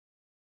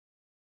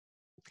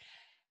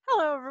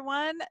Hello,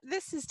 everyone.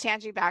 This is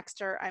Tangie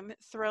Baxter. I'm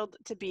thrilled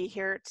to be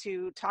here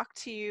to talk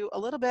to you a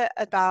little bit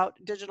about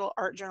digital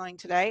art journaling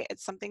today.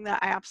 It's something that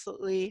I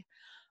absolutely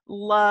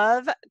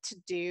love to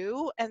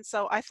do. And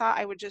so I thought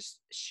I would just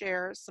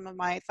share some of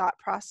my thought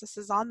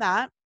processes on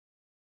that.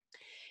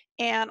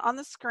 And on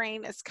the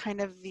screen is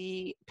kind of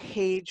the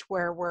page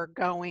where we're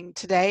going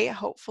today,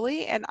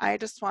 hopefully. And I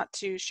just want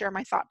to share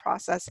my thought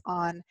process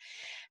on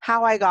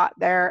how I got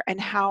there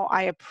and how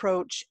I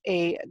approach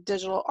a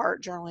digital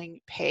art journaling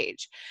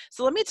page.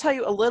 So let me tell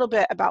you a little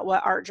bit about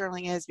what art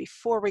journaling is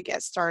before we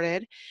get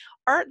started.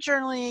 Art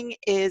journaling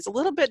is a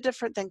little bit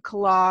different than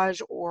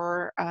collage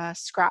or a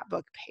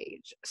scrapbook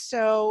page.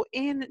 So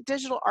in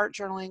digital art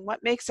journaling,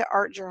 what makes it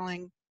art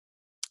journaling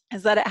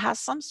is that it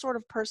has some sort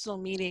of personal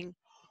meaning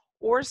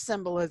or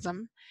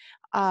symbolism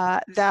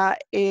that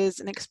is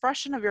an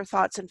expression of your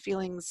thoughts and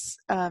feelings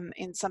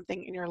in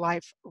something in your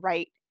life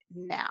right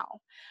now.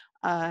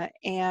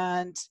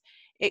 And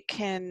it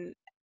can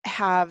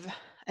have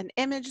an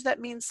image that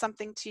means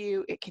something to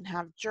you. It can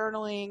have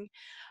journaling,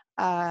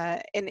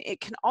 and it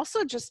can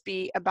also just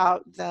be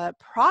about the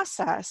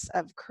process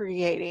of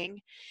creating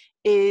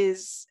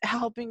is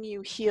helping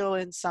you heal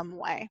in some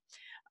way.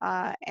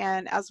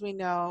 And as we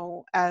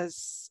know,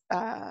 as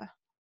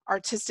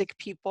artistic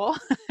people,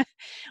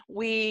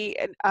 we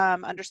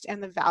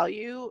understand the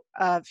value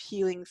of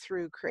healing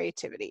through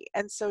creativity.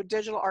 And so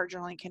digital art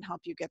journaling can help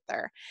you get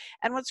there.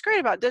 And what's great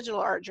about digital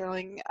art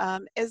journaling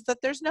is that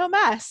there's no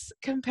mess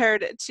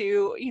compared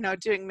to,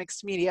 doing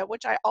mixed media,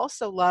 which I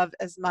also love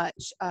as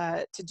much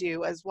to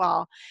do as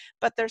well.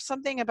 But there's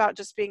something about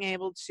just being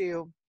able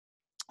to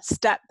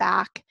step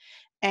back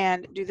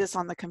and do this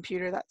on the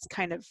computer that's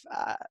kind of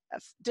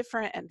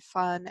different and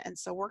fun. And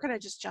so we're going to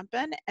just jump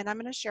in and I'm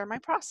going to share my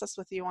process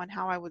with you on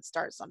how I would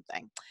start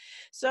something.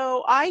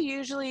 So I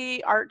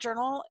usually art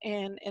journal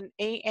in an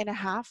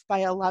 8.5 by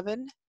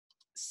 11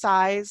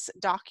 size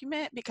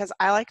document because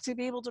I like to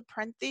be able to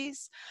print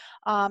these,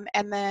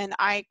 and then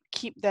I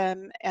keep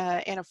them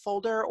in a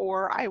folder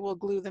or I will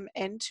glue them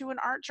into an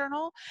art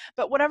journal,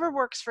 but whatever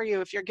works for you.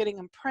 If you're getting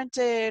them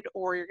printed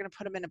or you're going to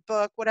put them in a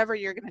book, whatever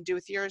you're going to do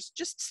with yours,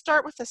 just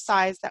start with the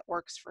size that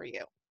works for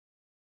you.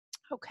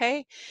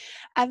 Okay,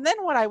 and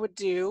then what I would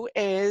do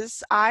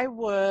is I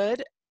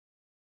would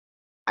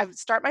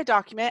start my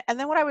document, and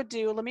then what I would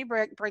do, let me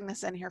bring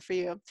this in here for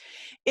you,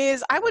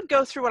 is I would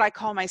go through what I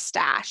call my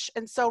stash.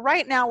 And so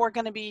right now we're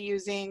going to be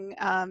using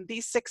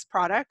these 6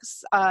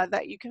 products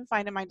that you can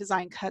find in my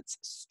Design Cuts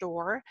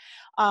store.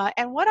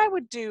 And what I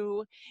would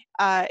do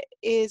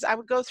is I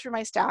would go through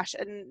my stash,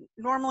 and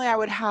normally I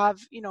would have,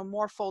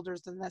 more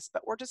folders than this,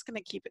 but we're just going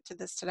to keep it to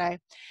this today.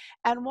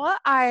 And what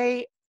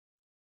I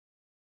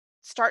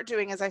start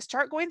doing is I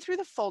start going through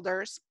the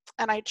folders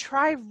and I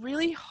try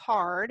really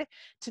hard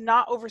to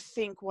not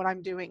overthink what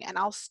I'm doing, and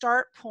I'll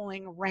start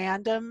pulling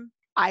random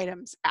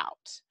items out.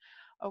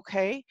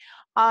 Okay,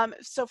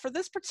 so for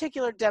this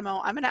particular demo,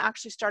 I'm going to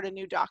actually start a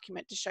new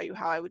document to show you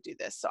how I would do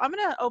this. So I'm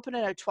going to open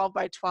it at 12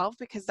 by 12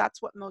 because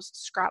that's what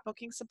most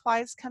scrapbooking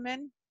supplies come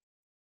in.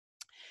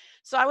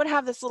 So I would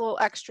have this little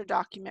extra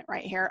document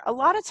right here. A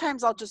lot of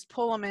times I'll just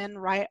pull them in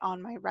right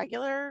on my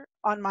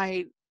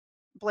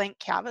blank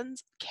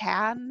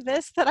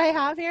canvas that I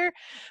have here.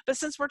 But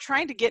since we're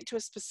trying to get to a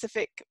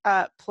specific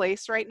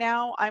place right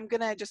now, I'm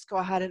gonna just go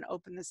ahead and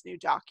open this new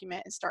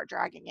document and start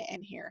dragging it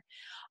in here.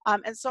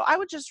 And so I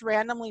would just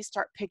randomly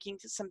start picking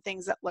to some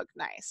things that look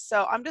nice.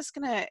 So I'm just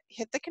gonna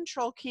hit the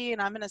control key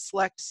and I'm gonna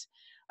select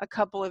a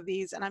couple of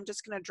these and I'm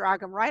just gonna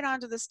drag them right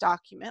onto this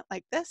document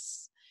like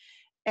this.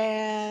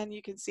 And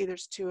you can see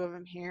there's 2 of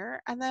them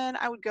here. And then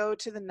I would go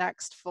to the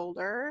next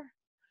folder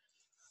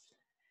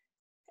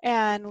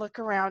and look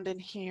around in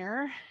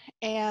here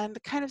and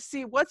kind of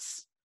see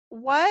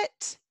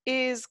what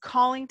is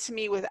calling to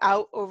me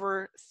without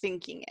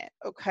overthinking it.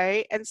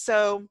 Okay, and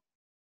so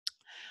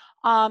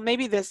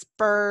maybe this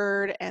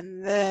bird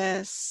and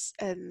this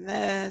and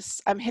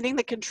this. I'm hitting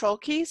the control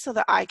key so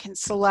that I can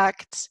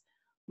select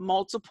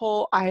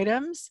multiple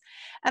items,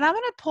 and I'm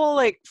going to pull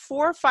like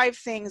 4 or 5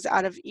 things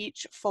out of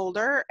each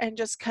folder and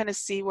just kind of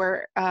see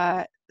where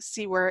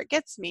it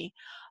gets me.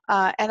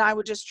 And I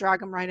would just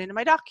drag them right into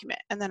my document,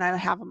 and then I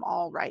have them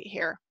all right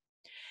here.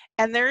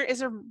 And there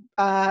is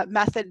a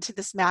method to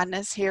this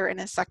madness here in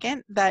a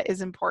second that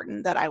is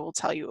important that I will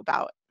tell you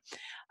about.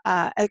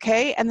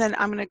 Okay, and then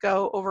I'm going to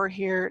go over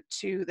here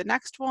to the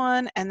next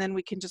one, and then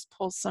we can just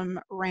pull some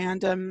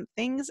random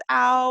things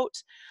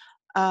out.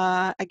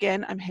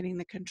 Again, I'm hitting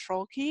the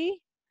control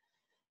key,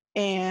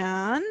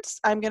 and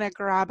I'm going to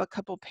grab a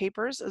couple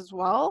papers as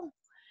well.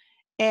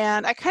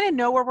 And I kind of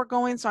know where we're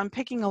going, so I'm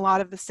picking a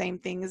lot of the same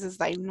things as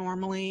I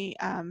normally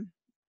that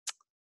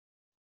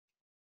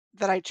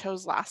I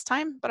chose last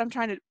time, but I'm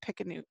trying to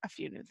pick a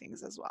few new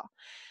things as well.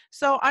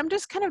 So I'm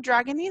just kind of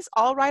dragging these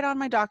all right on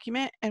my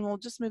document, and we'll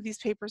just move these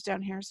papers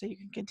down here so you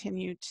can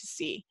continue to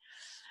see.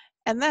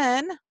 And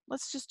then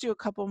let's just do a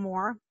couple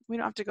more. We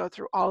don't have to go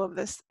through all of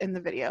this in the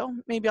video.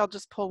 Maybe I'll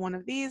just pull one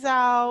of these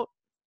out.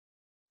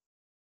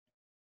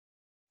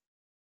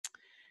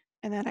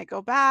 And then I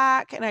go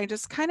back and I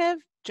just kind of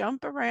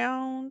jump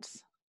around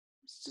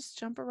Let's just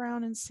jump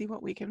around and see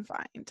what we can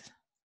find.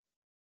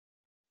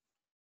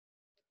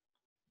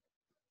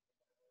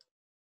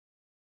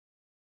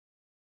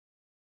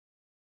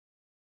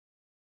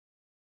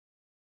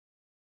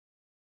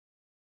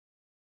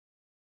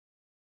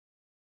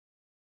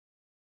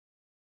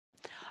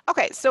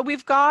 Okay, so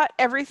we've got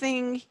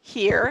everything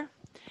here,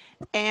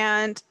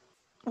 and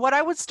what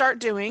I would start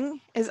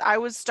doing is I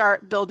would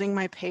start building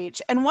my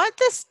page. And what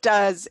this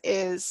does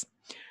is,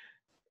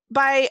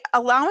 by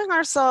allowing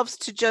ourselves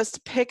to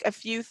just pick a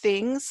few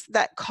things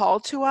that call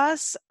to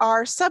us,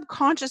 our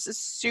subconscious is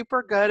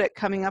super good at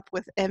coming up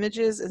with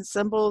images and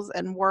symbols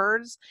and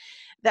words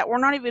that we're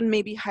not even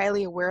maybe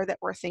highly aware that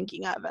we're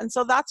thinking of. And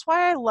so that's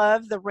why I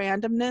love the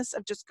randomness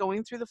of just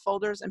going through the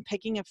folders and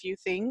picking a few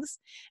things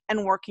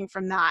and working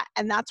from that.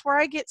 And that's where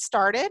I get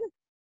started.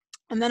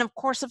 And then of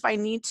course, if I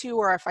need to,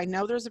 or if I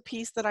know there's a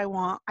piece that I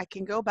want, I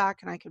can go back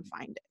and I can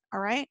find it. All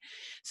right.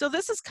 So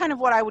this is kind of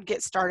what I would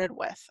get started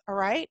with. All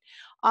right.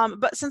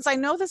 But since I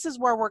know this is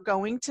where we're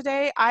going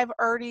today, I've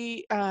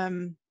already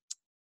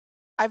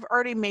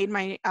made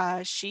my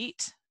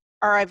sheet,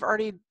 or I've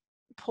already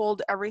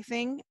pulled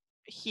everything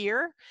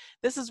here.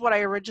 This is what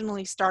I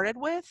originally started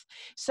with.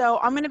 So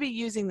I'm going to be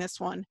using this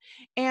one.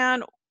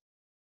 And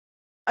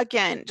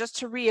again, just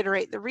to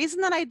reiterate, the reason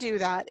that I do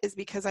that is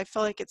because I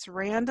feel like it's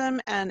random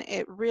and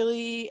it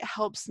really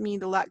helps me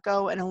to let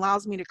go and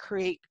allows me to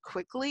create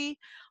quickly.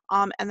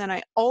 And then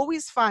I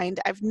always find,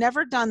 I've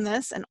never done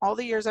this in all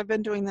the years I've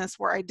been doing this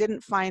where I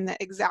didn't find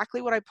that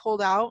exactly what I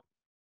pulled out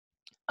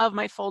of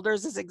my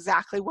folders is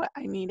exactly what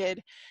I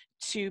needed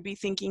to be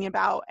thinking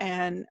about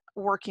and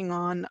working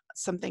on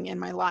something in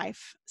my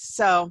life.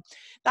 So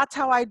that's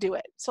how I do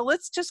it. So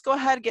let's just go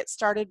ahead and get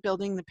started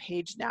building the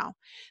page now.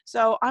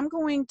 So I'm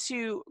going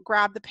to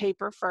grab the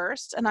paper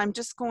first, and I'm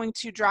just going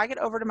to drag it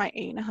over to my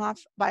 8.5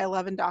 by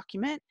 11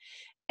 document.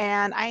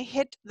 And I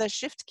hit the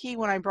shift key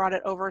when I brought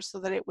it over so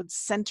that it would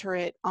center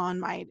it on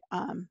my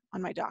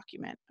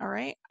document. All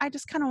right. I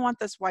just kind of want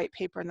this white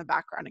paper in the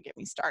background to get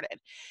me started.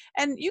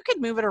 And you could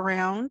move it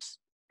around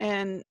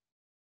and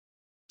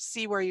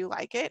see where you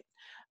like it.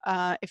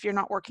 If you're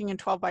not working in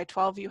 12 by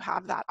 12, you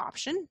have that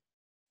option.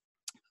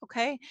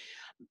 Okay.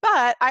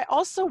 But I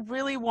also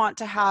really want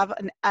to have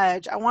an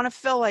edge. I want to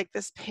feel like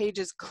this page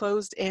is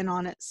closed in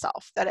on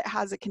itself, that it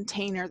has a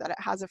container, that it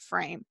has a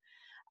frame.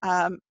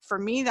 For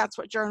me, that's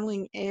what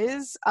journaling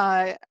is.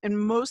 In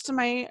most of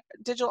my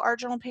digital art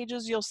journal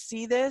pages, you'll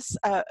see this,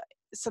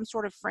 some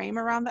sort of frame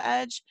around the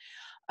edge,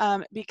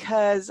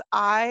 because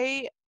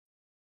I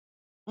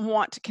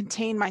want to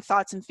contain my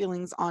thoughts and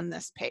feelings on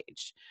this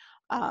page.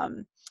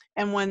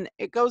 And when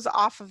it goes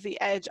off of the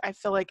edge, I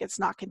feel like it's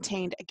not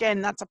contained. Again,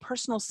 that's a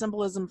personal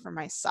symbolism for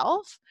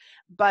myself,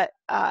 but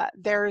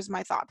there is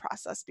my thought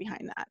process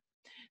behind that.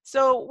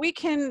 So we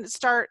can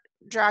start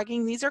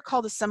dragging. These are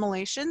called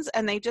assimilations,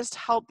 and they just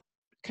help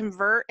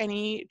convert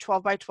any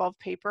 12 by 12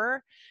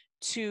 paper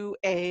to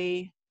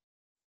a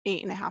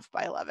 8.5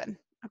 by 11.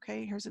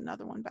 Okay, here's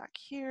another one back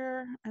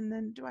here. And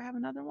then do I have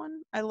another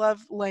one? I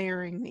love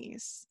layering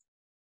these.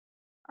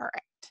 All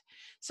right.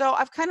 So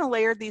I've kind of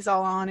layered these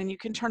all on, and you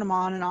can turn them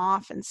on and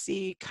off and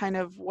see kind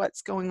of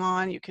what's going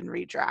on. You can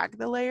redrag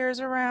the layers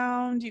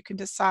around. You can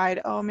decide,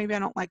 oh, maybe I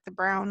don't like the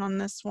brown on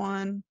this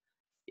one.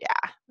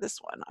 Yeah, this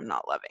one I'm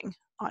not loving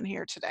on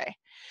here today.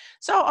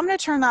 So I'm going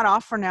to turn that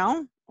off for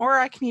now, or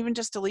I can even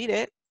just delete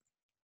it.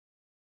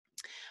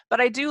 But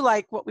I do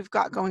like what we've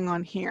got going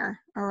on here.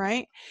 All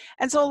right.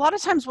 And so a lot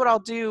of times what I'll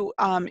do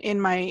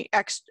in my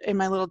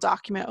little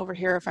document over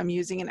here, if I'm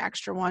using an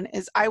extra one,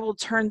 is I will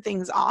turn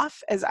things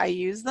off as I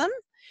use them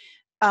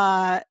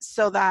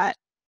so that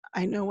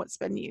I know what's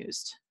been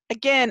used.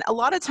 Again, a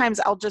lot of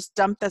times I'll just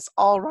dump this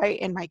all right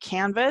in my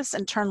canvas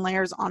and turn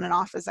layers on and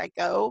off as I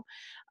go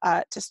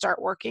to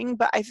start working.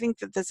 But I think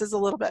that this is a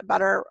little bit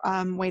better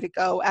way to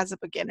go as a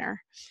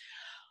beginner.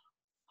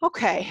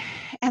 Okay,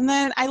 and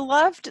then I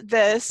loved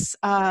this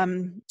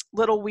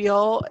little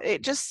wheel.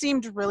 It just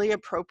seemed really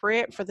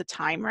appropriate for the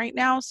time right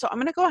now. So I'm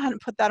gonna go ahead and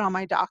put that on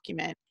my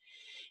document.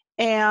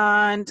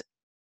 And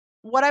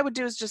what I would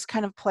do is just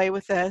kind of play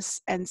with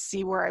this and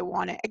see where I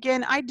want it.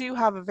 Again, I do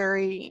have a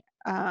very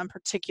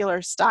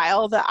particular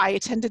style that I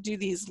tend to do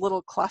these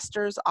little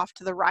clusters off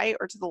to the right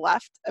or to the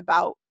left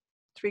about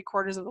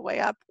 3/4 of the way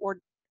up, or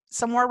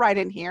somewhere right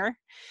in here.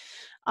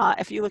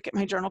 If you look at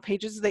my journal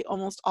pages, they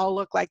almost all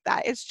look like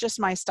that. It's just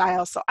my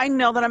style. So I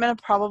know that I'm going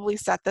to probably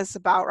set this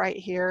about right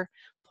here.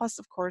 Plus,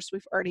 of course,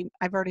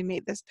 I've already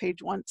made this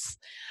page once.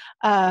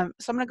 So I'm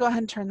going to go ahead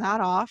and turn that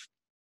off.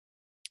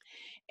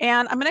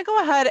 And I'm going to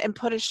go ahead and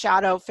put a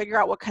shadow, figure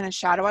out what kind of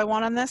shadow I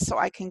want on this so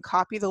I can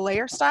copy the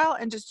layer style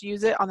and just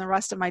use it on the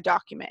rest of my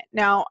document.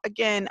 Now,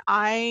 again,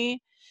 I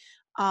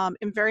am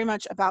very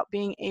much about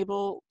being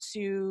able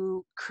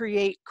to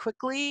create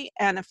quickly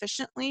and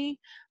efficiently.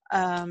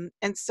 And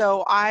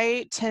so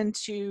I tend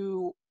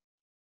to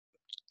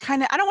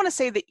kind of, I don't want to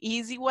say the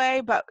easy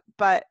way,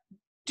 but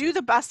do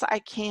the best that I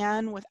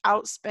can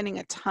without spending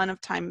a ton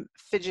of time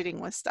fidgeting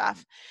with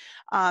stuff.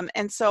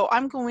 And so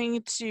I'm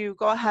going to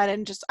go ahead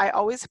and I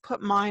always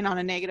put mine on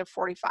a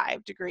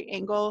 -45-degree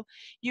angle.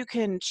 You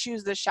can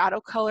choose the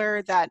shadow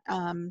color that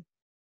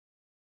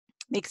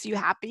makes you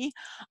happy.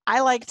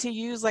 I like to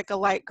use like a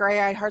light gray.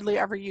 I hardly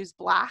ever use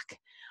black.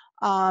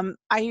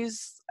 I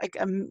use like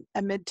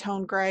a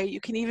mid-tone gray.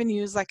 You can even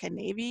use like a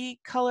navy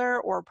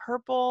color or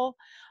purple.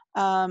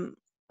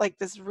 Like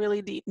this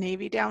really deep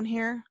navy down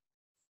here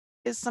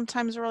is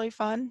sometimes really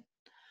fun.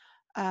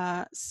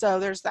 So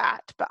there's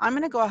that. But I'm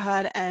going to go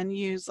ahead and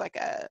use like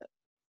a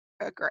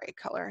gray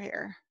color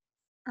here.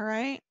 All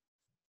right.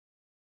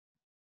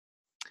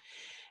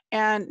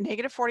 And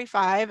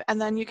 -45, and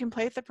then you can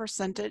play with the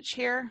percentage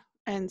here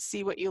and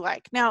see what you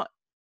like. Now,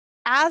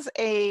 as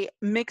a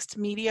mixed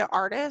media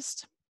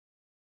artist,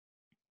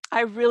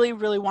 I really,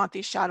 really want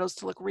these shadows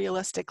to look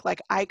realistic.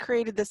 Like I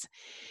created this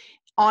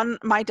on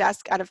my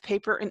desk out of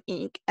paper and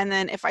ink, and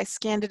then if I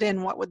scanned it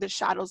in, what would the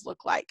shadows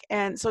look like?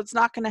 And so it's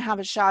not going to have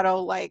a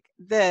shadow like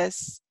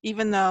this,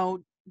 even though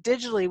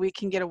digitally we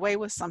can get away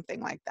with something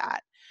like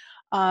that.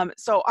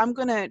 So I'm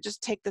going to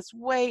just take this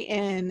way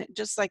in,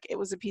 just like it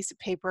was a piece of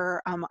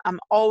paper. I'm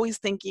always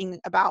thinking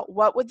about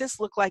what would this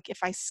look like if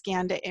I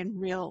scanned it in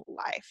real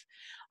life.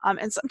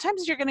 And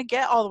sometimes you're going to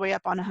get all the way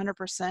up on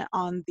 100%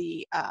 on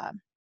the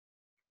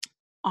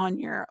on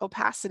your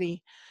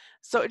opacity.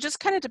 So it just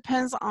kind of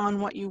depends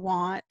on what you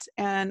want.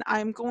 And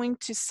I'm going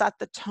to set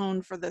the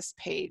tone for this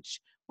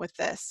page with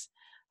this.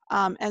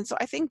 And so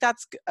I think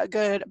that's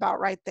good about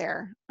right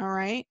there. All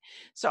right.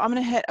 So I'm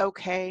going to hit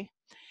OK.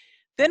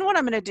 Then what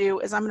I'm going to do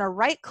is I'm going to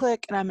right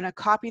click and I'm going to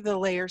copy the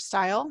layer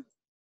style.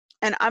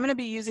 And I'm going to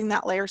be using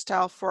that layer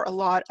style for a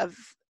lot of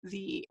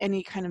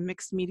any kind of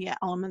mixed media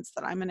elements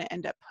that I'm going to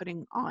end up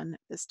putting on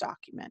this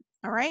document.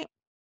 All right.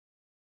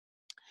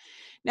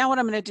 Now what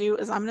I'm going to do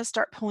is I'm going to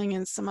start pulling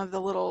in some of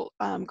the little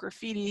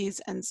graffitis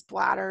and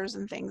splatters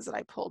and things that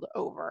I pulled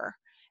over.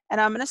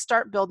 And I'm going to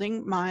start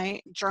building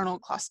my journal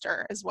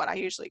cluster is what I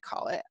usually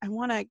call it. I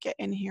want to get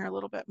in here a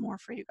little bit more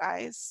for you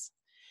guys.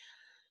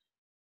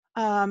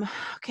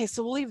 Okay,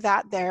 so we'll leave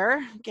that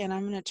there. Again,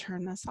 I'm going to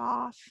turn this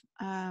off.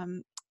 I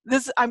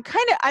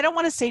don't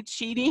want to say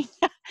cheating,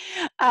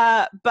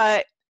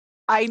 but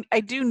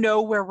I do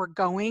know where we're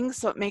going,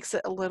 so it makes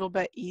it a little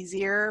bit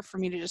easier for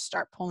me to just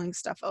start pulling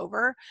stuff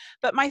over.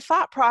 But my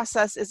thought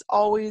process is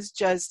always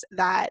just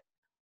that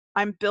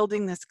I'm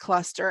building this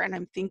cluster and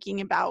I'm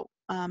thinking about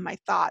my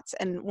thoughts.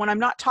 And when I'm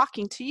not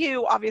talking to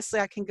you, obviously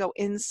I can go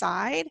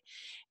inside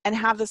and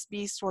have this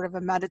be sort of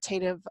a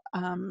meditative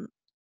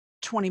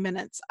 20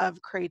 minutes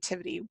of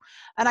creativity.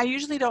 And I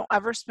usually don't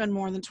ever spend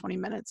more than 20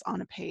 minutes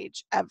on a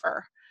page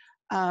ever.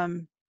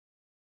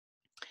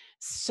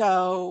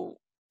 So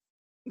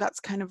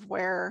that's kind of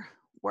where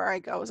I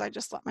go, is I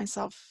just let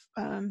myself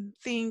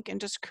think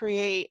and just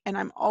create. And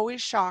I'm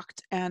always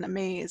shocked and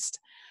amazed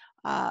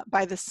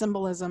by the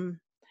symbolism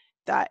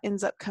that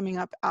ends up coming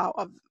up out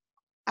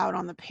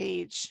on the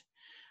page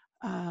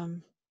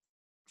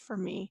for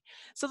me.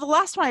 So the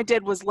last one I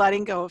did was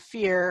letting go of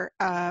fear.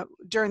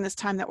 During this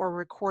time that we're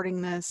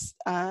recording this,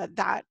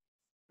 that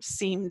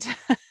seemed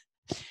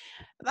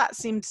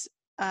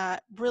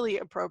really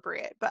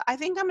appropriate. But I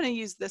think I'm going to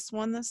use this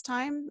one this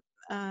time,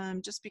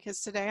 just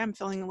because today I'm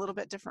feeling a little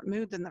bit different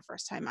mood than the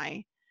first time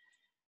I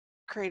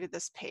created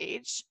this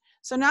page.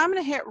 So now I'm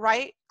going to hit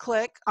right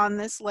click on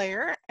this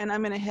layer and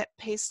I'm going to hit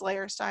paste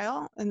layer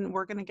style, and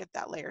we're going to get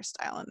that layer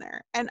style in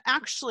there. And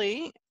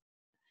actually,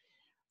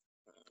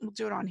 we'll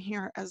do it on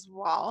here as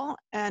well.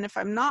 And if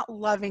I'm not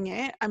loving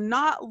it, I'm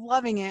not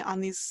loving it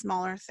on these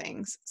smaller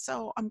things.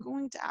 So I'm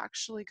going to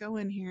actually go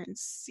in here and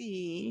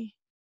see.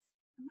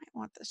 I might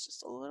want this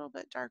just a little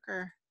bit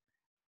darker.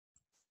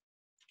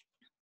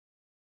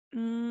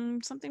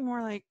 Something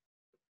more like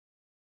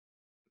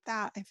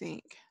that, I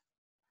think.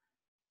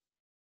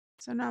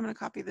 So now I'm going to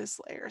copy this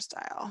layer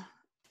style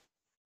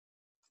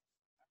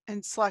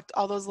and select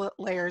all those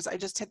layers. I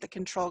just hit the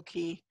control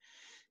key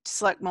to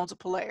select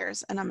multiple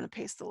layers, and I'm going to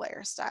paste the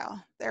layer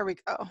style. There we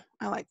go.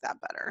 I like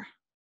that better.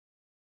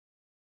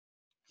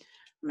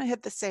 I'm going to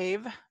hit the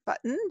save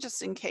button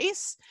just in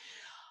case.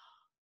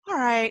 All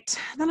right,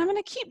 then I'm going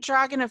to keep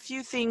dragging a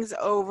few things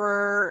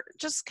over,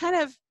 just kind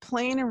of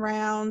playing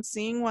around,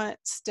 seeing what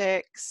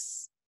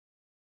sticks.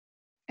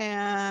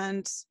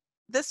 And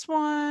this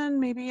one,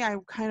 maybe I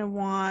kind of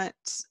want,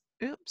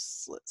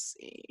 oops, let's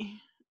see.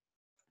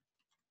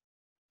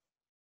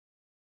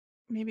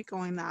 Maybe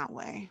going that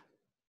way.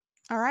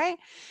 All right,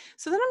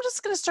 so then I'm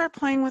just going to start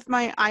playing with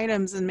my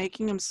items and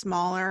making them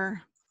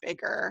smaller,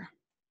 bigger.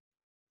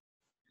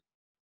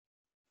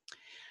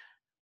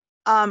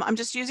 I'm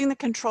just using the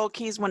control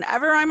keys.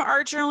 Whenever I'm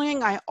art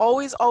journaling, I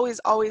always, always,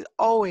 always,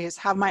 always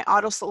have my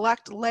auto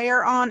select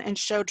layer on and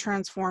show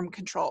transform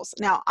controls.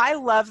 Now, I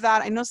love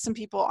that. I know some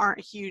people aren't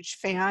a huge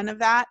fan of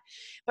that,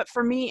 but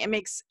for me, it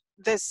makes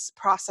this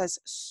process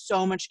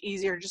so much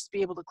easier just to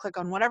be able to click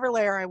on whatever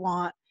layer I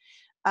want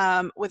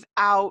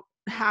without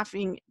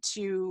having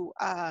to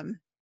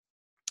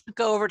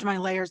go over to my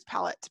layers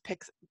palette to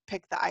pick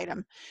the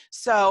item.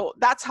 So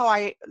that's how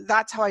I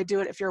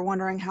do it. If you're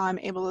wondering how I'm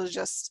able to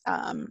just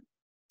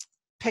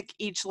pick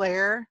each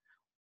layer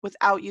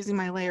without using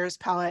my layers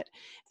palette,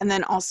 and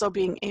then also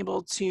being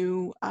able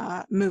to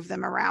move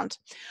them around.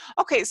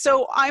 Okay,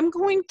 so I'm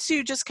going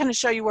to just kind of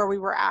show you where we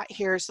were at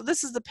here. So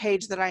this is the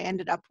page that I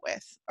ended up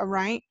with, all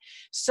right?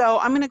 So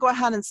I'm gonna go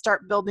ahead and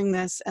start building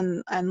this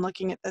and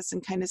looking at this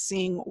and kind of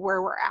seeing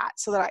where we're at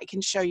so that I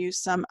can show you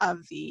some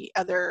of the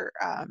other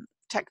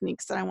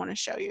techniques that I wanna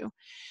show you.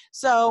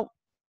 So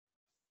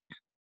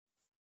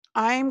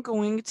I'm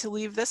going to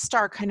leave this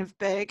star kind of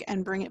big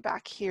and bring it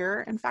back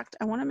here. In fact,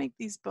 I want to make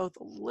these both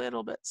a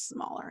little bit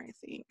smaller, I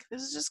think.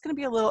 This is just going to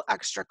be a little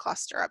extra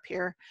cluster up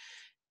here.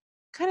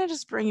 Kind of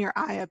just bring your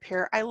eye up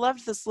here. I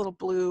loved this little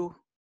blue,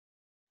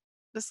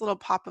 this little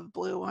pop of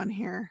blue on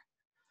here.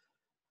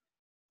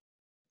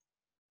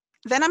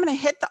 Then I'm going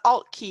to hit the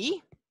Alt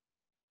key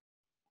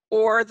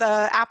or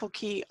the Apple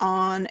key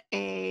on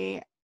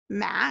a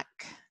Mac,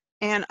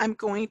 and I'm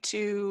going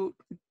to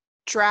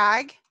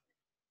drag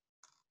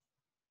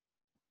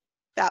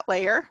that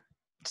layer.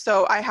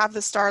 So I have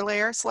the star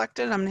layer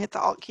selected. I'm gonna hit the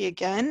Alt key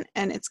again,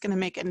 and it's gonna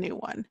make a new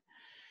one.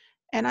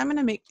 And I'm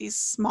gonna make these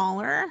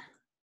smaller,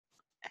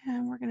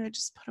 and we're gonna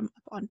just put them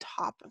up on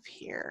top of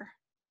here.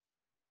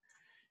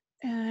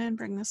 And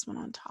bring this one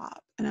on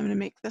top. And I'm gonna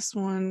make this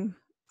one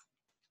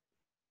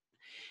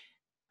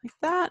like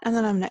that. And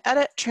then I'm gonna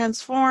edit,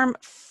 transform,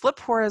 flip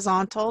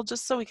horizontal,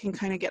 just so we can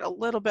kind of get a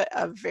little bit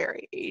of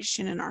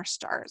variation in our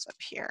stars up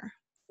here.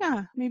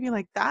 Yeah, maybe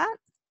like that.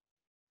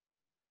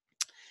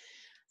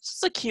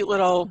 Just a cute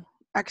little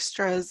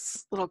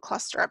extras, little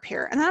cluster up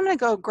here. And then I'm gonna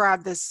go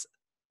grab this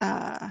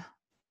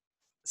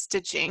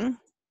stitching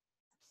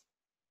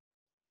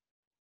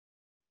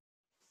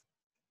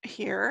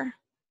here,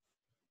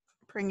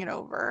 bring it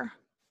over.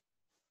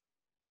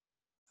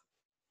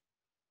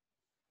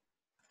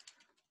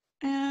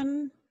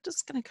 And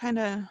just gonna kind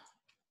of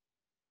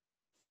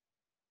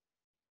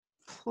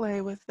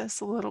play with this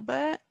a little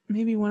bit.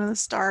 Maybe one of the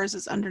stars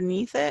is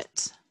underneath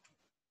it.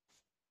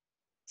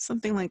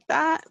 Something like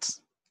that.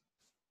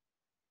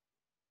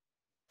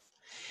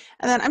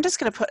 And then I'm just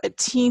gonna put a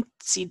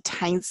teensy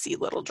tiny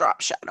little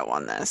drop shadow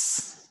on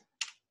this.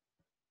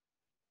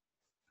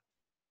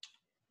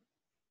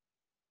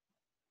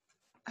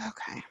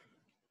 Okay.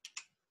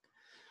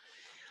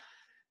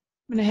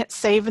 I'm gonna hit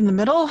save in the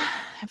middle.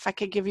 If I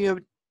could give you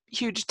a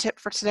huge tip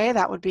for today,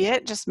 that would be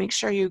it. Just make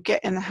sure you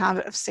get in the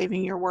habit of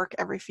saving your work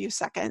every few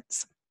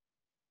seconds.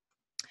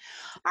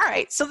 All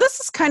right, so this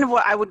is kind of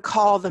what I would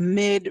call the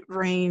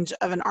mid-range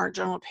of an art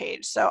journal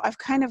page. So I've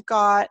kind of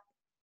got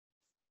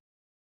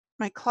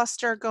my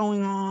cluster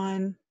going on.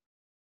 I'm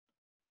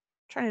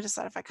trying to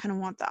decide if I kind of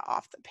want that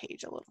off the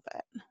page a little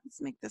bit.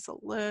 Let's make this a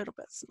little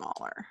bit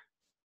smaller.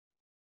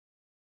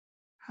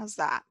 How's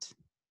that?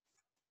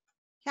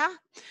 Yeah?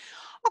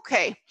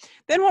 Okay,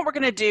 then what we're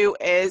gonna do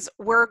is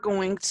we're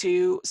going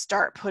to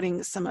start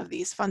putting some of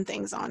these fun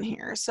things on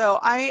here. So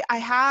I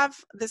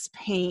have this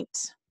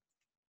paint,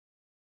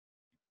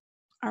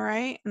 all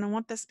right, and I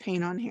want this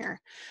paint on here,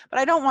 but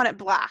I don't want it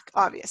black,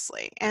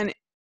 obviously. And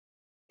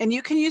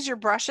you can use your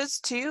brushes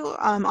too.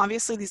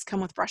 Obviously these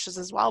come with brushes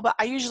as well, but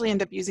I usually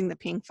end up using the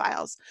pink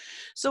files.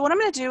 So what I'm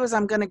gonna do is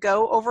I'm gonna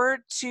go over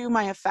to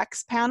my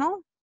effects panel.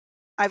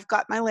 I've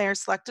got my layer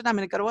selected. I'm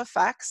gonna go to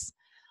effects.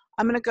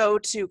 I'm gonna go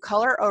to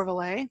color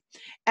overlay.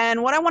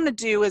 And what I wanna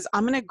do is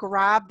I'm gonna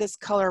grab this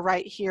color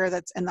right here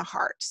that's in the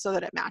heart so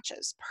that it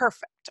matches.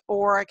 Perfect.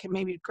 Or I can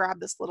maybe grab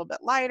this a little bit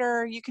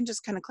lighter. You can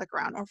just kind of click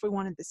around. Or if we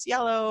wanted this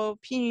yellow,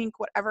 pink,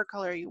 whatever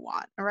color you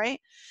want, all right?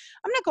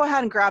 I'm gonna go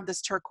ahead and grab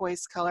this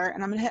turquoise color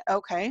and I'm gonna hit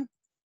okay.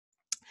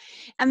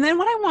 And then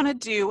what I wanna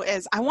do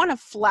is I wanna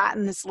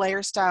flatten this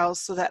layer style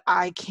so that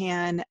I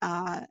can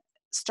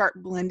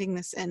start blending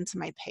this into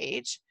my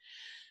page.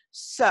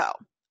 So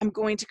I'm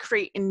going to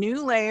create a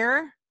new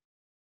layer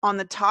on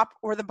the top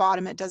or the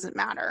bottom, it doesn't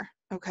matter,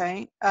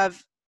 okay,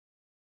 of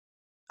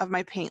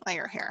my paint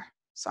layer here.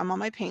 So I'm on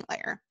my paint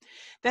layer.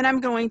 Then I'm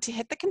going to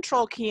hit the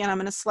control key and I'm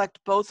gonna select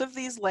both of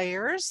these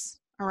layers,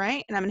 all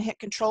right, and I'm gonna hit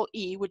Control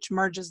E, which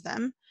merges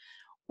them,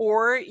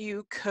 or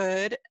you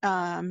could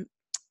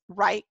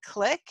right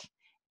click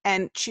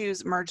and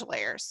choose merge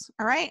layers,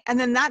 all right? And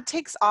then that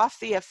takes off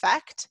the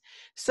effect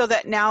so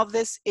that now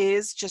this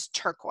is just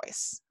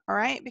turquoise, all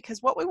right?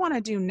 Because what we wanna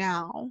do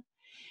now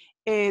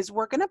is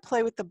we're gonna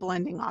play with the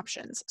blending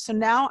options. So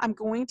now I'm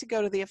going to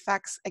go to the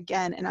effects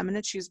again and I'm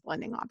gonna choose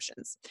blending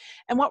options.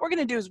 And what we're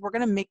gonna do is we're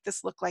gonna make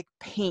this look like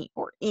paint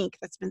or ink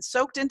that's been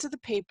soaked into the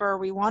paper.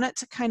 We want it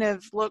to kind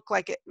of look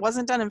like it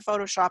wasn't done in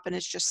Photoshop and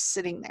it's just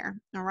sitting there,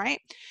 all right?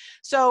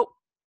 So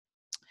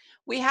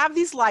we have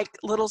these like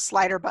little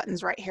slider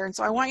buttons right here. And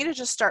so I want you to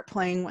just start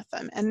playing with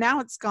them. And now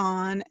it's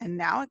gone and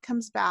now it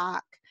comes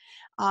back.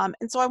 And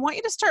so I want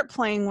you to start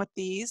playing with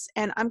these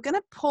and I'm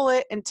gonna pull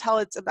it until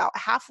it's about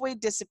halfway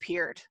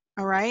disappeared,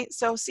 all right?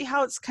 So see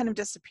how it's kind of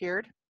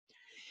disappeared?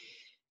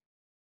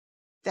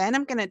 Then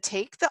I'm gonna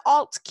take the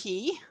Alt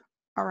key,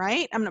 All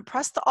right, I'm going to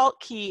press the Alt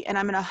key and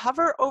I'm going to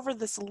hover over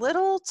this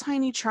little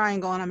tiny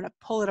triangle and I'm going to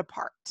pull it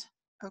apart.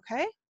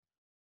 Okay.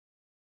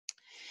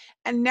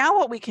 And now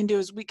what we can do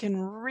is we can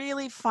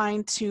really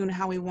fine tune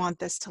how we want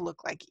this to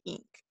look like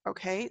ink.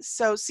 Okay,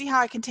 so see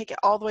how I can take it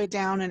all the way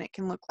down and it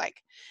can look like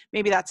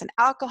maybe that's an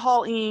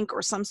alcohol ink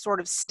or some sort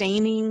of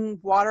staining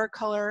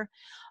watercolor.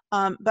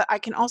 But I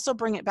can also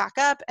bring it back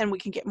up and we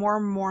can get more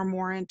and more and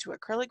more into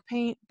acrylic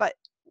paint. But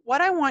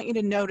what I want you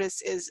to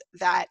notice is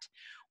that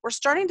we're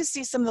starting to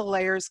see some of the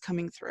layers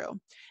coming through.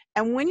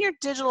 And when you're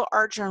digital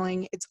art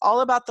journaling, it's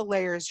all about the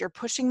layers. You're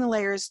pushing the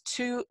layers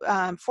to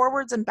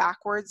forwards and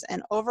backwards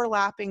and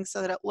overlapping so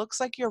that it looks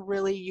like you're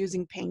really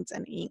using paints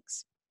and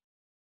inks.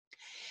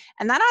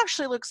 And that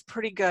actually looks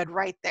pretty good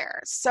right there.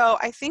 So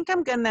I think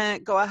I'm gonna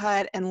go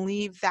ahead and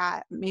leave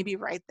that maybe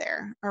right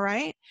there, all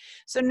right?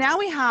 So now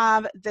we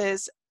have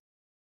this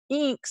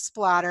ink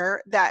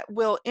splatter that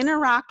will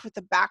interact with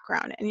the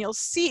background, and you'll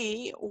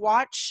see,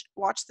 watch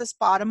this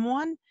bottom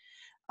one,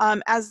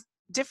 as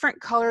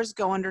different colors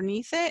go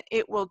underneath it,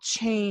 it will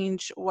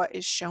change what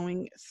is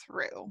showing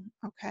through,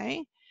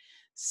 okay?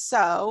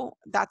 So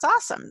that's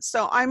awesome.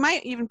 So I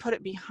might even put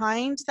it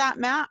behind that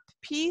map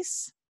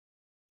piece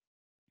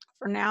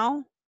for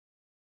now,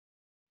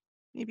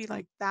 maybe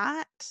like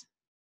that,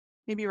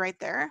 maybe right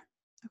there.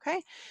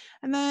 Okay,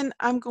 and then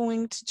I'm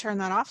going to turn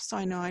that off so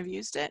I know I've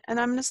used it, and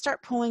I'm going to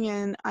start pulling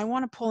in. I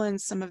want to pull in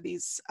some of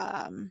these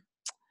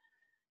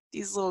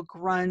little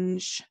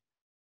grunge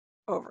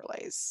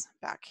overlays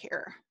back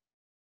here.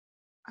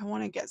 I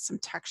want to get some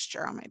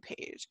texture on my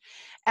page,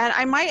 and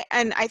I might,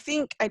 and I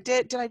think I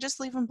did I just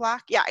leave them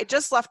black? Yeah, I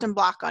just left them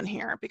black on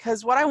here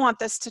because what I want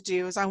this to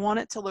do is I want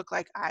it to look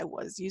like I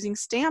was using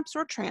stamps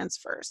or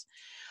transfers,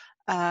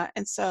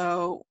 and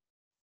so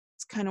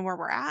it's kind of where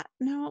we're at.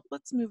 No,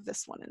 let's move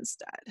this one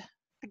instead.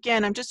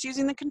 Again, I'm just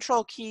using the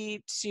control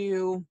key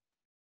to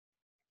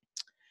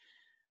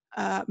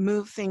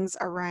move things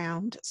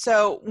around.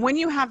 So when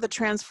you have the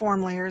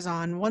transform layers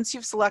on, once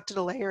you've selected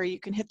a layer, you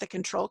can hit the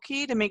control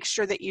key to make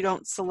sure that you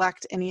don't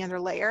select any other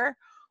layer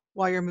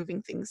while you're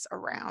moving things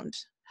around.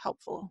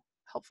 Helpful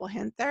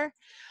hint there.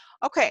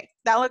 Okay,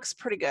 that looks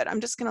pretty good.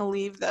 I'm just gonna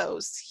leave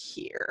those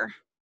here.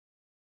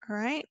 All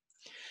right.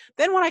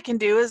 Then what I can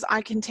do is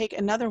I can take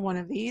another one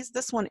of these.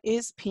 This one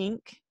is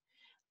pink.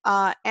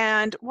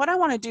 And what I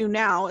want to do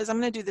now is I'm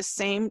going to do the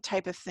same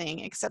type of thing,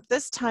 except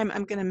this time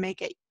I'm going to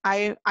make it,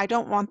 I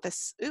don't want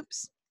this,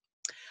 oops,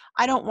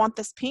 I don't want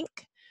this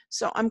pink.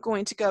 So I'm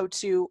going to go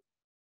to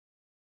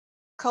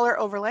color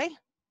overlay.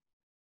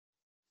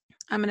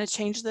 I'm going to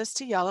change this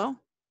to yellow.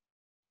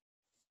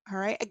 All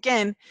right,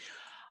 again,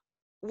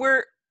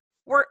 we're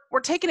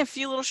taking a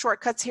few little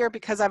shortcuts here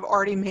because I've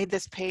already made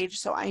this page,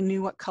 so I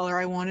knew what color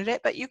I wanted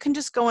it, but you can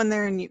just go in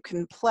there and you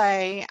can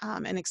play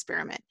and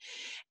experiment.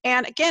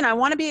 And again, I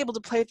want to be able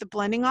to play with the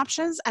blending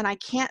options, and I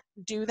can't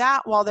do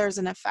that while there's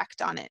an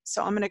effect on it.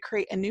 So I'm going to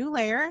create a new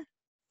layer.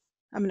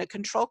 I'm going to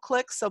control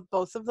click so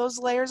both of those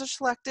layers are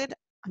selected.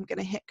 I'm going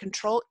to hit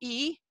Control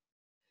E,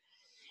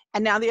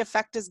 and now the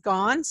effect is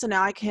gone. So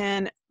now I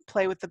can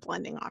play with the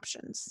blending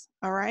options.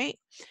 All right.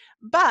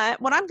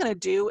 But what I'm going to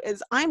do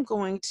is I'm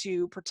going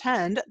to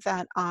pretend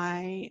that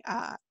I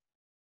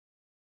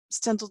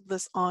stenciled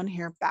this on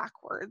here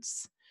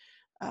backwards.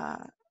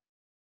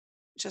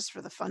 Just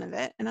for the fun of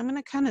it. And I'm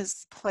going to kind of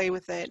play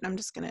with it. And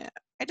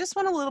I just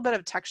want a little bit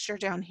of texture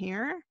down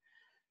here.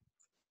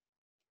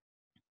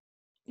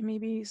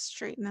 Maybe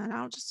straighten that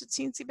out just a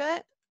teensy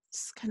bit.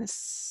 Just kind of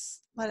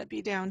let it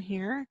be down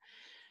here.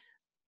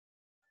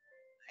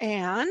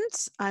 And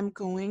I'm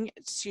going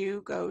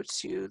to go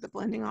to the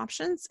blending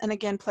options and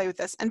again, play with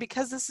this. And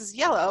because this is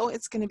yellow,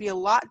 it's going to be a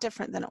lot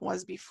different than it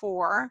was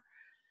before.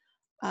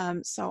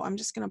 So I'm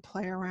just going to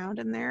play around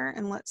in there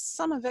and let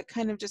some of it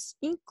kind of just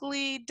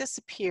inkly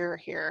disappear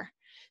here.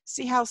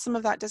 See how some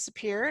of that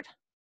disappeared?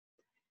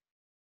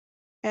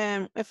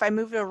 And if I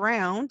move it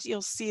around,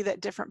 you'll see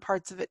that different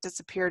parts of it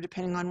disappear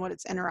depending on what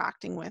it's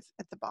interacting with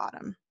at the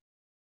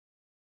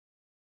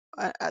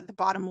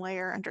bottom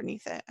layer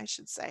underneath it, I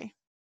should say.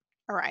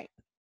 All right.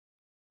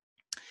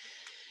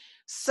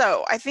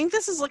 So I think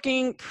this is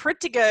looking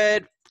pretty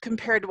good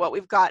compared to what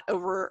we've got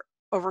over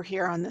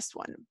here on this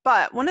one.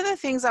 But one of the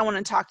things I want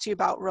to talk to you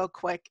about real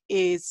quick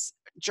is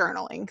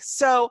journaling.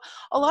 So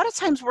a lot of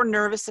times we're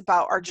nervous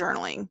about our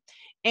journaling.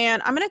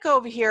 And I'm going to go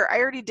over here. I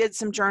already did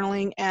some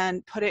journaling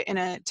and put it in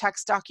a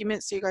text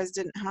document so you guys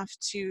didn't have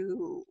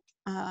to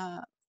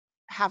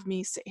have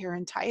me sit here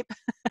and type.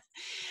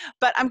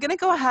 But I'm going to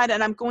go ahead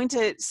and I'm going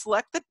to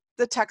select the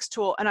text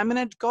tool and I'm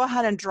going to go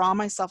ahead and draw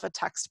myself a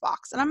text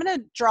box. And I'm going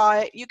to draw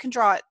it. You can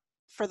draw it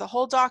for the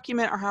whole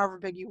document or however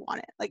big you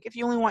want it. Like if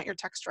you only want your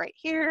text right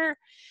here,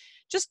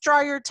 just draw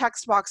your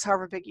text box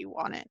however big you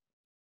want it.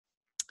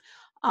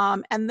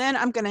 And then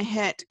I'm going to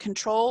hit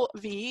Control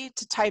V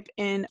to type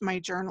in my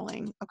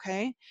journaling.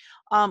 Okay,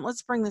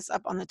 let's bring this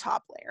up on the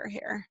top layer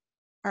here.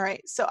 All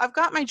right, so I've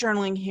got my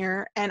journaling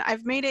here and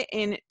I've made it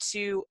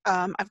into,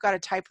 I've got a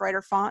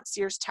typewriter font,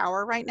 Sears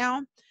Tower right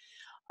now,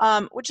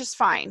 which is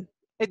fine.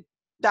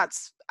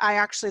 that's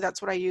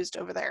what I used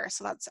over there.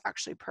 So that's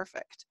actually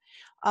perfect.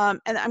 And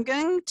I'm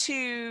going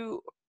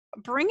to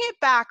bring it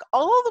back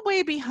all the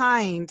way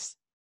behind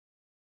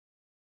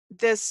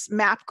this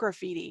map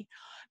graffiti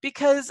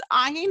because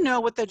I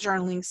know what the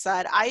journaling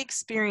said. I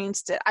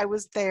experienced it. I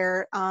was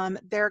there.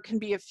 There can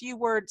be a few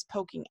words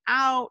poking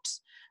out.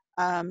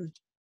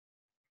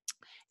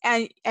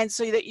 And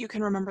so that you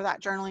can remember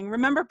that journaling.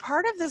 Remember,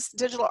 part of this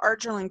digital art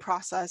journaling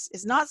process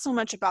is not so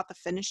much about the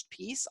finished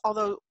piece,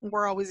 although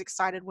we're always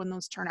excited when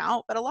those turn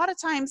out, but a lot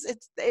of times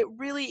it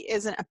really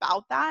isn't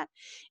about that.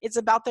 It's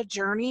about the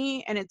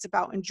journey, and it's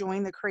about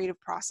enjoying the creative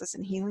process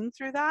and healing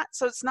through that.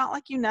 So it's not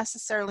like you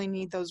necessarily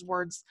need those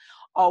words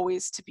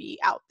always to be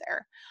out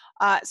there.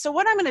 So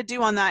what I'm going to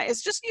do on that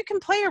is just, you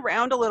can play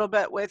around a little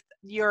bit with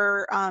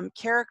your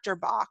character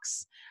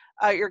box.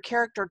 Your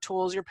character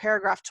tools, your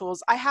paragraph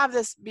tools. I have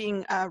this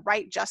being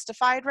right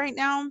justified right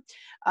now.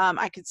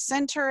 I could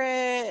center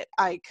it,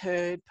 I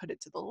could put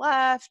it to the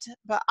left,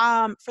 but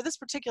for this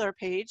particular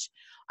page,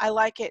 I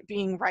like it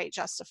being right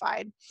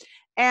justified.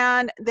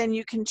 And then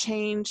you can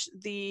change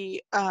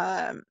the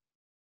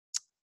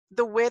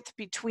width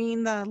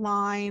between the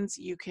lines.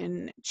 You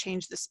can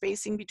change the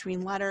spacing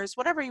between letters,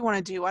 whatever you want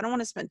to do. I don't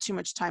want to spend too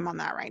much time on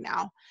that right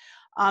now.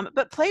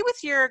 But play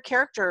with your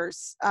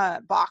characters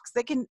box.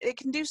 It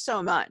can do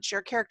so much.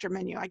 Your character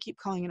menu, I keep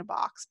calling it a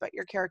box, but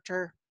your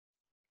character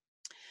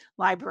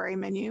library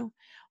menu.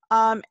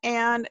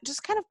 And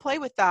just kind of play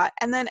with that.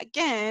 And then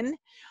again,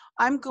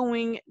 I'm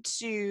going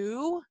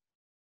to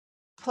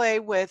play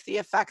with the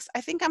effects.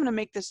 I think I'm going to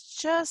make this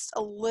just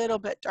a little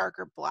bit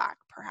darker black,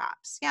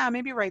 perhaps. Yeah,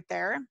 maybe right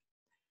there.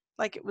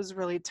 Like it was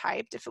really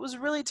typed. If it was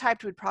really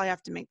typed, we'd probably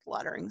have to make the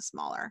lettering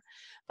smaller.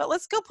 But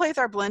let's go play with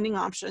our blending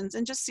options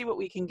and just see what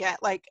we can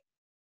get. Like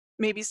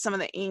maybe some of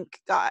the ink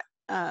got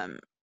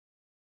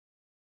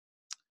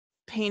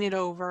painted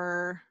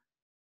over.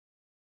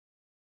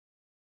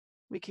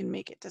 We can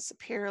make it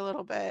disappear a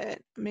little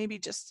bit. Maybe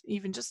just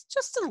even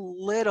just a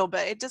little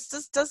bit. It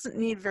just doesn't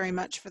need very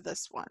much for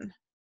this one.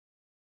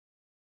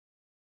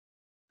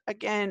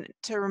 Again,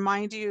 to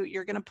remind you,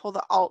 you're going to pull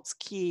the Alt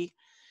key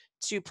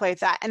to play with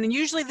that. And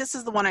usually this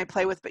is the one I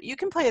play with, but you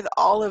can play with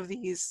all of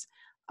these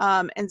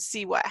and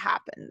see what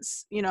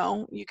happens. You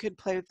know, you could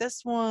play with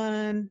this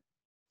one,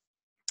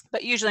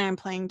 but usually I'm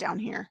playing down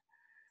here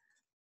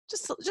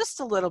just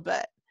a little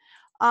bit.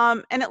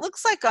 And it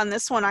looks like on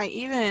this one, I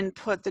even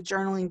put the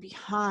journaling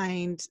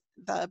behind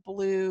the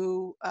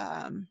blue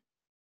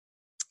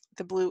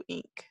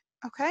ink.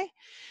 Okay,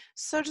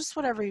 so just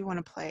whatever you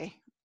want to play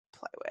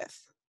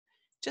with.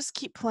 Just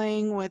keep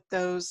playing with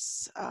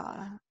those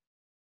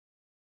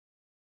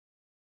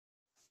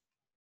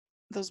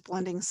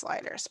blending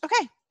sliders.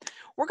 Okay,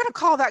 we're going to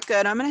call that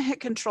good. I'm going to hit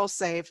Control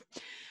Save.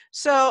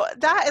 So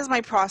that is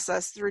my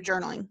process through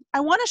journaling. I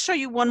want to show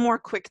you one more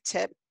quick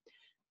tip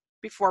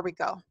before we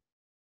go.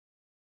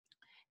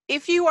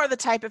 If you are the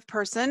type of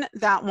person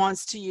that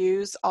wants to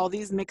use all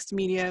these mixed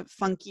media,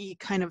 funky,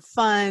 kind of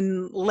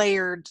fun,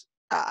 layered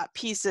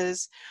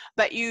pieces,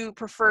 but you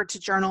prefer to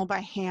journal by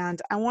hand,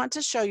 I want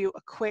to show you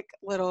a quick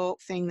little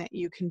thing that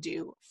you can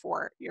do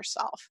for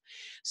yourself.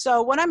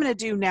 So what I'm going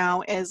to do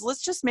now is,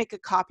 let's just make a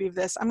copy of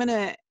this. I'm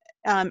going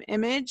to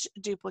image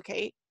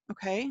duplicate,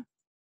 okay?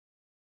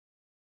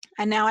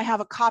 And now I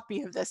have a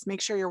copy of this. Make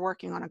sure you're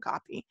working on a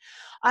copy.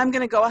 I'm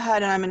going to go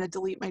ahead and I'm going to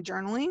delete my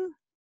journaling.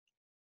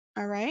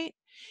 All right.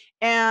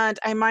 And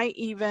I might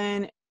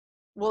even,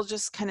 we'll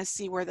just kind of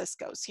see where this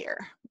goes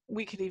here.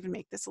 We could even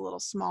make this a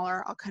little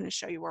smaller. I'll kind of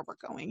show you where we're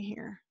going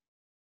here.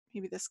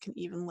 Maybe this can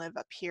even live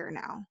up here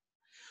now.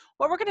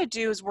 What we're going to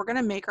do is we're going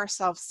to make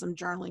ourselves some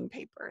journaling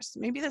papers.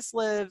 Maybe this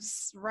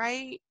lives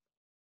right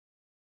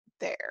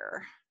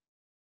there.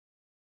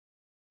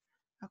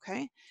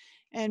 Okay.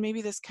 And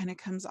maybe this kind of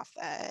comes off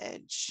the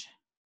edge.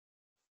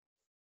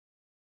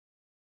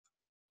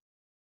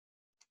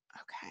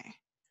 Okay.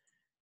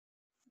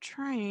 I'm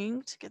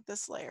trying to get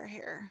this layer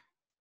here.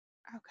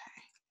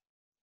 Okay.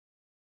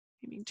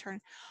 Maybe turn.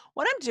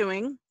 What I'm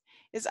doing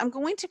is I'm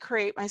going to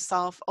create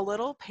myself a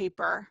little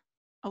paper,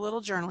 a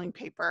little journaling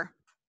paper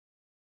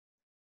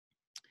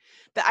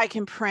that I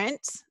can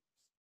print,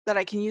 that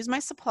I can use my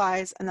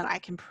supplies, and that I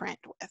can print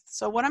with.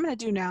 So what I'm going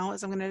to do now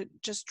is I'm going to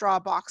just draw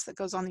a box that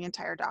goes on the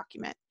entire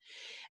document.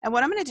 And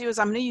what I'm going to do is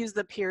I'm going to use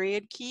the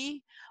period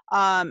key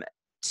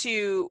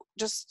to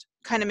just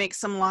kind of make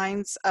some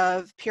lines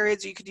of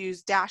periods. You could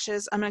use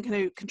dashes. I'm going to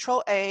do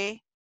Control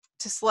A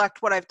to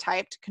select what I've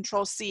typed,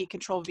 Control C,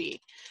 Control V.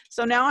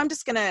 So now I'm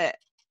just going to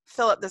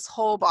fill up this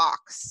whole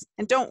box,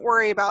 and don't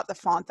worry about the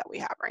font that we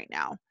have right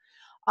now.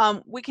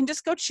 We can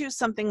just go choose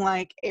something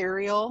like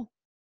Arial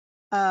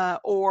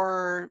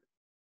or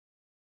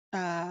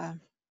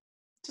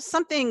just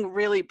something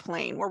really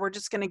plain where we're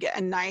just going to get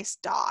a nice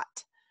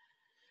dot.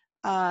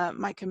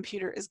 My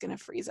computer is going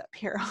to freeze up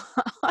here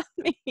on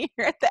me here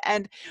at the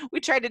end. We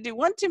tried to do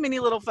one too many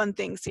little fun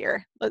things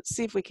here. Let's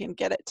see if we can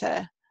get it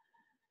to,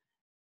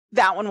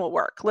 that one will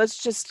work.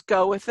 Let's just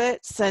go with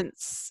it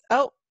since,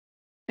 oh,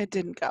 it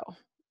didn't go.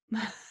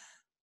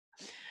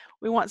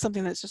 We want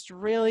something that's just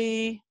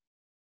really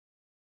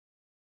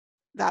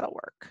That'll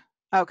work.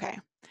 Okay.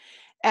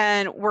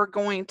 And we're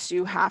going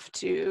to have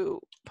to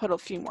put a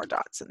few more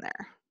dots in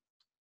there.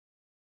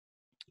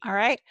 All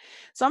right.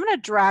 So I'm going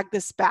to drag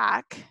this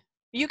back.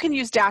 You can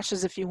use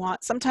dashes if you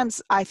want.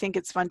 Sometimes I think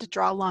it's fun to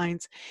draw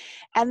lines.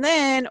 And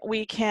then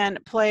we can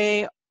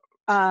play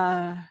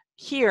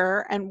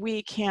here, and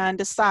we can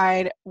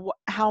decide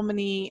how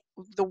many,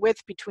 the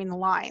width between the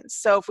lines.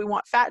 So if we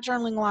want fat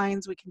journaling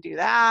lines, we can do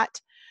that.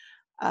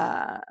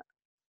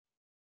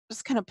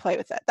 Just kind of play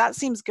with it. That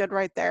seems good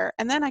right there.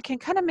 And then I can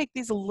kind of make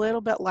these a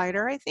little bit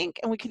lighter, I think,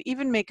 and we could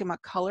even make them a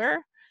color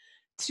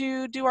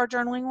to do our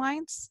journaling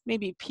lines.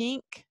 Maybe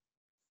pink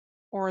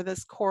or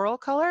this coral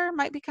color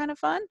might be kind of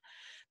fun.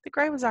 The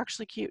gray was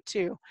actually cute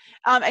too.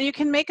 And you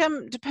can make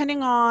them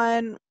depending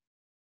on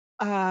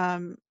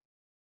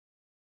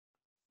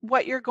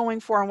what you're going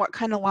for and what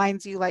kind of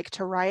lines you like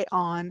to write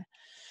on.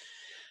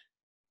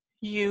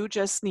 You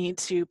just need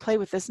to play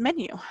with this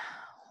menu.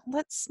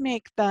 Let's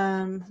make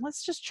them,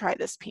 let's just try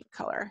this pink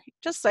color,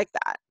 just like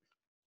that.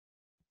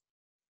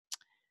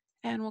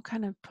 And we'll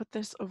kind of put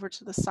this over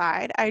to the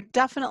side. I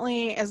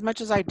definitely, as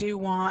much as I do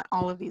want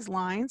all of these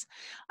lines,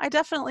 I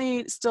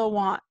definitely still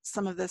want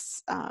some of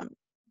this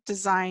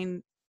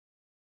design,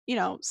 you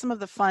know, some of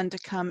the fun to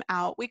come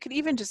out. We could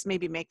even just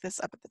maybe make this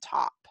up at the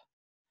top.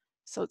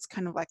 So it's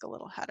kind of like a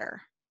little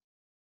header.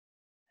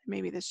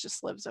 Maybe this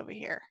just lives over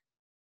here.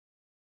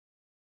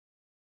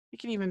 It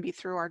can even be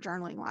through our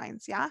journaling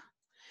lines, yeah?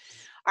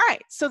 All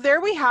right, so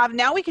there we have,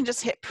 now we can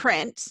just hit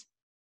print,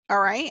 all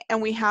right? And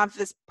we have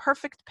this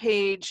perfect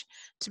page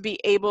to be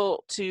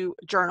able to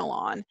journal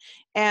on.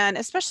 And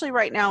especially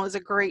right now is a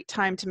great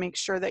time to make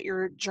sure that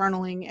you're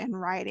journaling and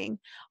writing.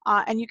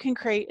 And you can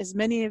create as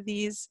many of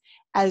these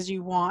as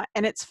you want.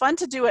 And it's fun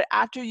to do it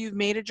after you've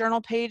made a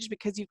journal page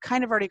because you've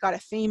kind of already got a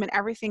theme and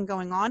everything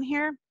going on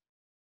here.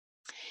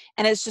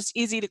 And it's just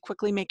easy to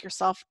quickly make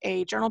yourself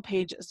a journal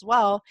page as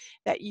well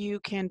that you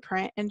can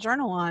print and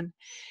journal on.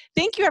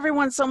 Thank you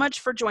everyone so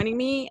much for joining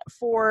me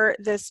for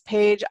this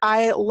page.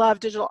 I love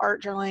digital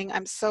art journaling.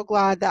 I'm so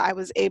glad that I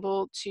was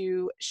able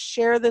to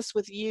share this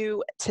with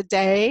you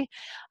today.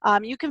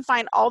 You can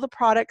find all the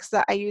products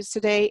that I use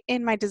today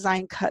in my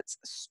Design Cuts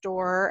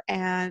store,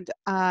 and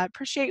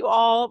appreciate you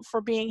all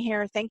for being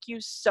here. Thank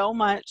you so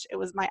much. It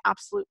was my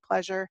absolute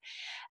pleasure.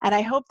 And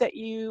I hope that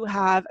you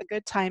have a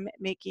good time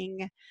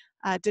making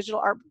digital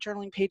art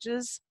journaling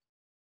pages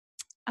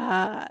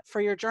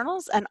for your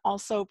journals, and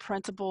also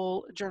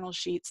printable journal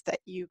sheets that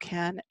you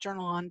can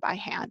journal on by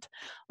hand.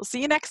 We'll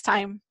see you next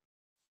time.